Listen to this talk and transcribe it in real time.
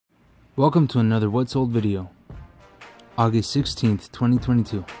Welcome to another What Sold video, August 16th,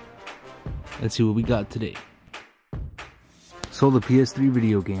 2022. Let's see what we got today. Sold a PS3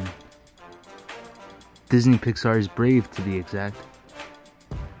 video game. Disney Pixar's Brave to be exact.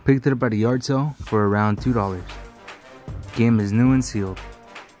 Picked it up at a yard sale for around $2. Game is new and sealed.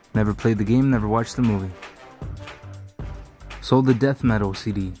 Never played the game, never watched the movie. Sold the Death Metal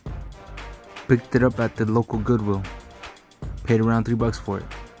CD. Picked it up at the local Goodwill. Paid around $3 for it.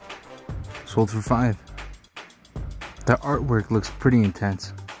 Sold for $5. The artwork looks pretty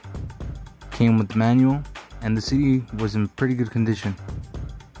intense. Came with the manual, and the CD was in pretty good condition.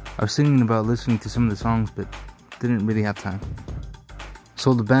 I was thinking about listening to some of the songs, but didn't really have time.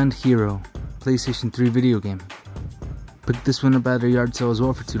 Sold the Band Hero PlayStation 3 video game. Picked this one up at a yard sale as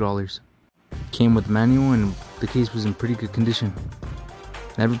well for $2. Came with the manual, and the case was in pretty good condition.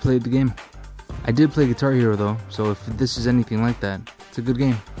 Never played the game. I did play Guitar Hero though, so if this is anything like that, it's a good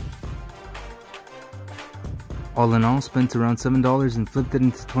game. All in all, spent around $7 and flipped it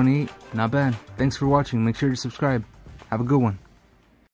into $28. Not bad. Thanks for watching. Make sure to subscribe. Have a good one.